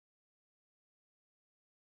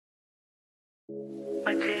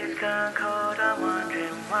My tears gone cold, I'm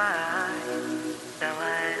wondering why. Now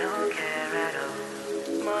I don't care at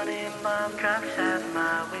all. Morning bomb drops at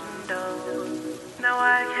my window. Now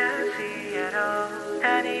I can't see at all.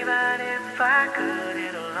 And even if I could,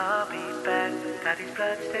 it'll all be back. Got these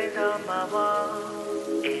bloodstains on my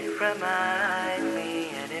wall. It reminds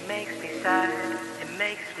me and it makes me sad. It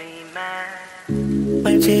makes me mad.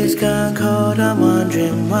 My tears gone cold, I'm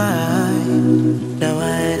wondering why. Now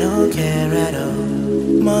I don't care at all.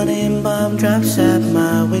 Morning bomb drops at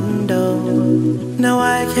my window. Now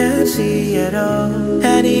I can't see at all.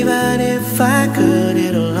 And even if I could,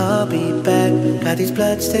 it'll all be back. Got these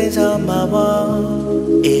bloodstains on my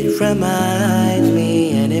wall. It reminds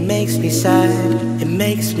me and it makes me sad. It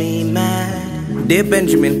makes me mad. Dear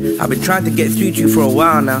Benjamin, I've been trying to get through to you for a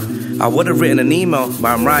while now. I would have written an email, but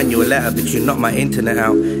I'm writing you a letter because you knocked my internet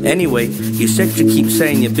out. Anyway, you said you keep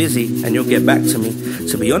saying you're busy and you'll get back to me.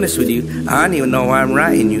 To be honest with you, I don't even know why I'm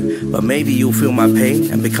writing you, but maybe you'll feel my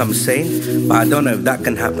pain and become sane. But I don't know if that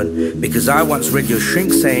can happen, because I once read your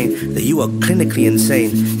shrink saying that you are clinically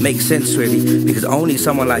insane. Makes sense really, because only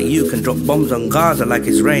someone like you can drop bombs on Gaza like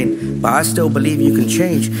it's rain. But I still believe you can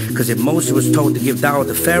change, because if Moses was told to give dawah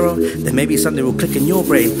to Pharaoh, then maybe something will click in your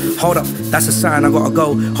brain. Hold up, that's a sign I gotta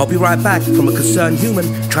go. I'll be right back from a concerned human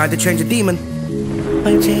trying to change a demon.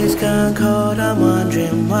 My tears gone cold, I'm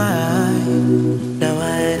wondering why. Now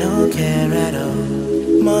I don't care at all.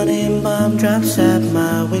 Morning bomb drops at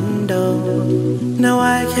my window. Now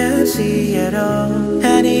I can't see at all.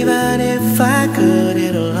 And even if I could,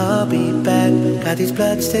 it'll all be back. Got these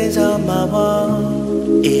bloodstains on my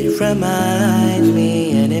wall. It reminds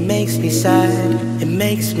me and it makes me sad. It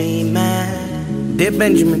makes me mad. Dear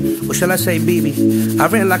Benjamin, or shall I say BB,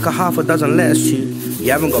 I've written like a half a dozen letters to you.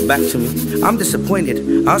 You haven't got back to me. I'm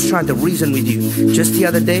disappointed. I was trying to reason with you. Just the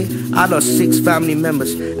other day, I lost 6 family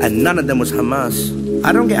members, and none of them was Hamas.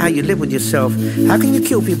 I don't get how you live with yourself. How can you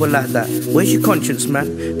kill people like that? Where's your conscience,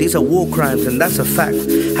 man? These are war crimes, and that's a fact.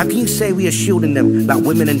 How can you say we are shielding them like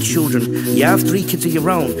women and children? You have 3 kids of your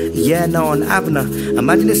own. Yeah, no, and Abner.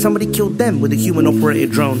 Imagine if somebody killed them with a human-operated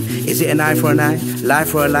drone. Is it an eye for an eye? Life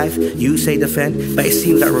for a life? You say defend, but it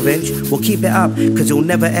seems like revenge. We'll keep it up, because it'll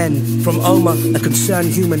never end. From Omar, a concerned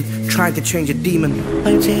human trying to change a demon.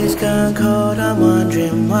 My tears gone cold, I'm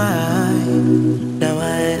wondering why. Now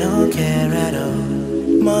I don't care at all.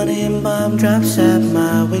 Morning bomb drops at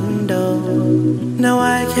my window. Now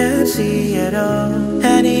I can't see at all.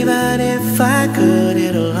 And even if I could,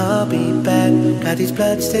 it'll all be back. Got these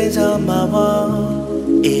bloodstains on my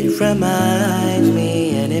wall. It reminds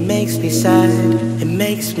me and it makes me sad. It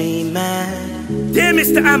makes me mad. Dear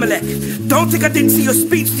Mr. Amalek, don't think I didn't see your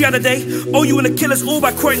speech the other day. Oh, you want to kill us all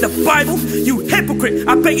by quoting the Bible? You hypocrite,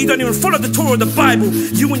 I bet you don't even follow the Torah or the Bible.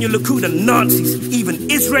 You and your Likud are Nazis. Even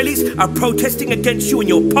Israelis are protesting against you and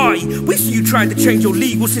your party. We see you trying to change your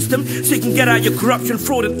legal system so you can get out your corruption,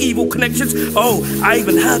 fraud and evil connections. Oh, I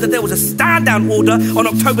even heard that there was a stand-down order on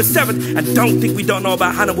October 7th. And don't think we don't know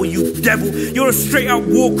about Hannibal, you devil. You're a straight-out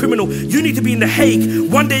war criminal. You need to be in The Hague.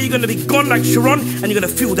 One day you're going to be gone like Sharon and you're going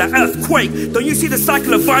to feel that earthquake. Don't you see the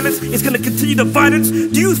cycle of violence is going to continue the violence?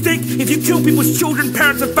 Do you think if you kill people's children,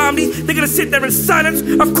 parents and family, they're going to sit there in silence?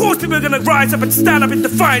 Of course people are going to rise up and stand up in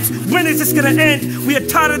defiance. When is this going to end? We are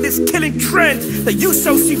tired of this killing trend that you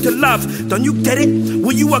so seem to love. Don't you get it?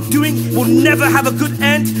 What you are doing will never have a good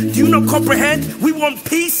end. Do you not comprehend? We want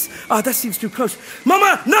peace. Ah, that seems too close.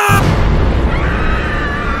 Mama, no!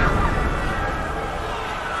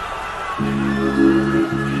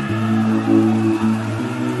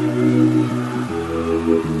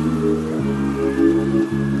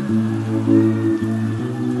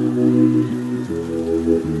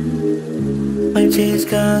 My tears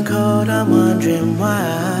gone cold, I'm wondering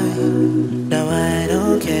why. Now I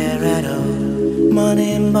don't care at all.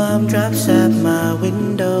 Morning bomb drops at my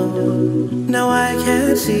window. Now I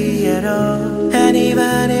can't see at all. And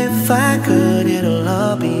even if I could, it'll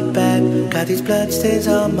all be back. Got these bloodstains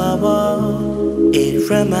on my wall. It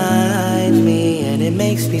reminds me and it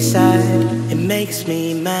makes me sad. It makes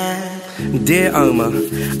me mad. Dear Omar,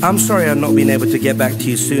 I'm sorry I've not been able to get back to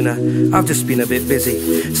you sooner. I've just been a bit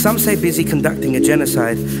busy. Some say busy conducting a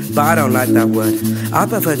genocide, but I don't like that word. I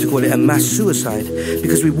prefer to call it a mass suicide,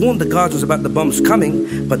 because we warned the Guardians about the bombs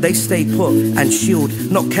coming, but they stay put and shield,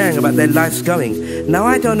 not caring about their lives going. Now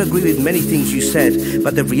I don't agree with many things you said,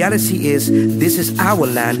 but the reality is this is our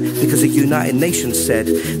land because the United Nations said.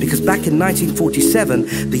 Because back in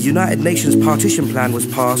 1947, the United Nations partition plan was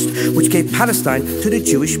passed, which gave Palestine to the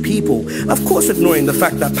Jewish people. Of course ignoring the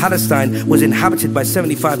fact that Palestine was inhabited by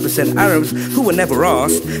 75% Arabs who were never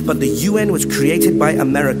asked, but the UN was created by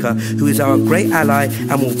America, who is our great ally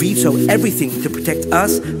and will veto everything to protect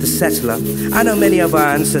us, the settler. I know many of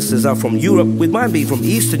our ancestors are from Europe, with mine being from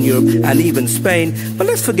Eastern Europe and even Spain, but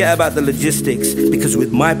let's forget about the logistics, because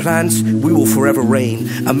with my plans, we will forever reign.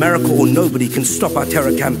 America or nobody can stop our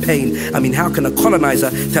terror campaign. I mean, how can a colonizer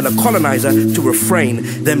tell a colonizer to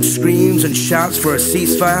refrain? Them screams and shouts for a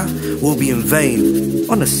ceasefire will be in vain.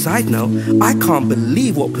 On a side note, I can't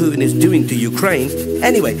believe what Putin is doing to Ukraine.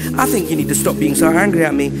 Anyway, I think you need to stop being so angry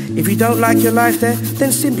at me. If you don't like your life there,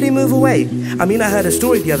 then simply move away. I mean, I heard a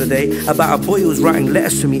story the other day about a boy who was writing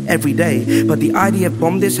letters to me every day, but the IDF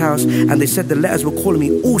bombed his house and they said the letters were calling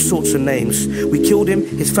me all sorts of names. We killed him,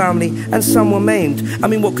 his family, and some were maimed. I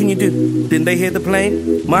mean, what can you do? Didn't they hear the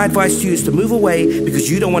plane? My advice to you is to move away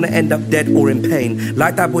because you don't want to end up dead or in pain.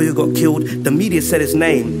 Like that boy who got killed, the media said his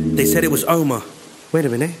name. They said it was Omar. Wait a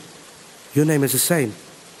minute. Your name is the same.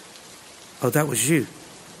 Oh, that was you.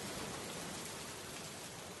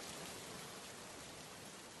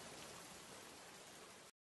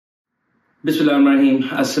 Bismillahirrahmanirrahim.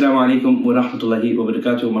 Assalamu alaikum wa rahmatullahi wa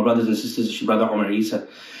barakatuh. My brothers and sisters, it's your brother Omar Esa.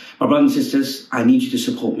 My brothers and sisters, I need you to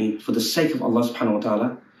support me for the sake of Allah subhanahu wa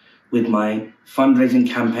ta'ala with my fundraising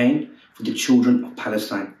campaign for the children of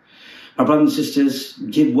Palestine. My brothers and sisters,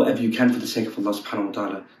 give whatever you can for the sake of Allah subhanahu wa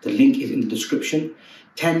ta'ala. The link is in the description.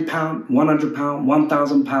 £10, £100,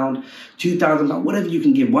 £1,000, £2,000, whatever you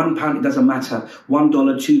can give. £1, it doesn't matter. $1,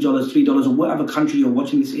 $2, $3, or whatever country you're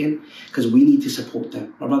watching this in, because we need to support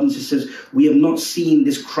them. My brothers and sisters, we have not seen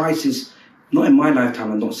this crisis, not in my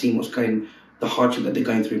lifetime, I've not seen the hardship that they're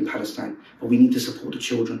going through in Palestine. But we need to support the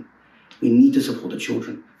children. We need to support the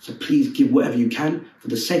children. So please give whatever you can for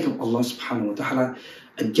the sake of Allah subhanahu wa ta'ala.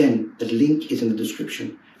 Again, the link is in the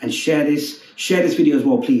description. And share this video as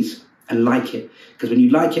well, please. And like it. Because when you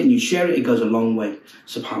like it and you share it, it goes a long way.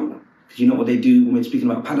 SubhanAllah. Because you know what they do when we're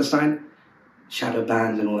speaking about Palestine? Shadow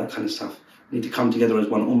bans and all that kind of stuff. We need to come together as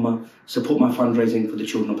one ummah. Support my fundraising for the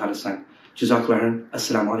children of Palestine. Jazakallah khairan.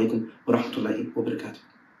 Assalamu alaikum wa rahmatullahi wa barakatuh.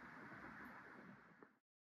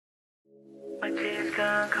 My tears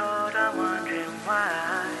gone cold, I'm wondering why.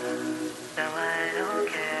 Now I don't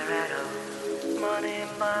care at all. Morning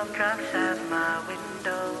bomb drops at my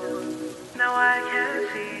window. Now I can't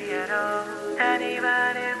see at all. And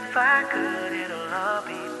even if I could, it'll all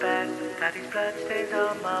be back. Got these bloodstains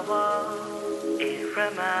on my wall. It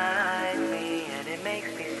reminds me and it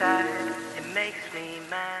makes me sad. It makes me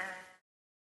mad.